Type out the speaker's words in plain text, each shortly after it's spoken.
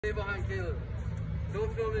Stay behind Caleb.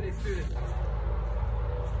 Don't film any students.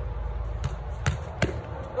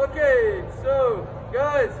 Okay, so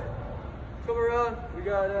guys, come around. We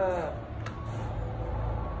got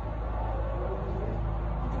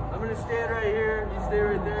I'm gonna stand right here, you stay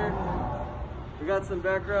right there. We got some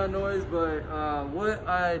background noise, but what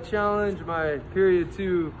I challenged my period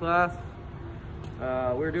 2 class,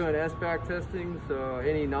 we're doing SBAC testing, so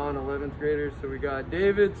any non-11th graders. So we got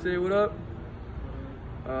David, say what up.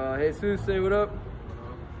 Jesus, say what up.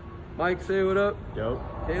 Mike, say what up. Yo.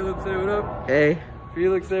 Caleb, say what up. Hey.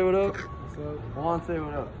 Felix, say what up. What's up? Juan, say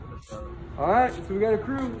what up. All right, so we got a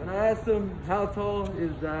crew, and I asked them, how tall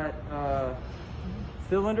is that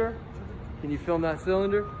cylinder? Can you film that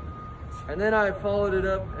cylinder? And then I followed it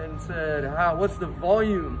up and said, what's the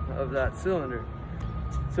volume of that cylinder?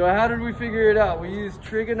 So how did we figure it out? We used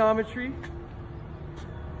trigonometry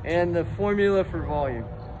and the formula for volume.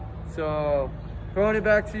 So throwing it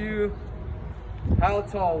back to you, how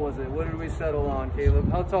tall was it? What did we settle on,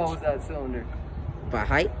 Caleb? How tall was that cylinder? By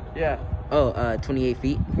height? Yeah. Oh, 28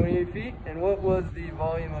 feet. 28 feet? And what was the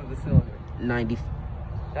volume of the cylinder? 90.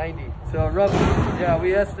 90. So roughly, yeah,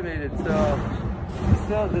 we estimated. So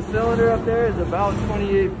the cylinder up there is about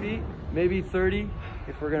 28 feet, maybe 30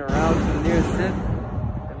 if we're gonna round to the nearest tenth.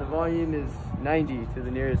 And the volume is 90 to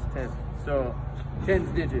the nearest tenth. So, tens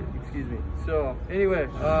digit, excuse me. So anyway,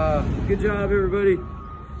 good job everybody.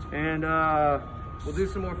 And we'll do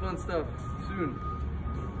some more fun stuff soon.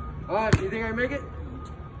 All right, you think I can make it?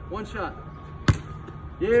 One shot.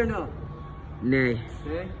 Yeah or no? Nay.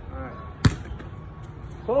 Okay, all right.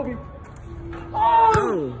 Kobe.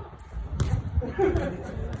 Oh!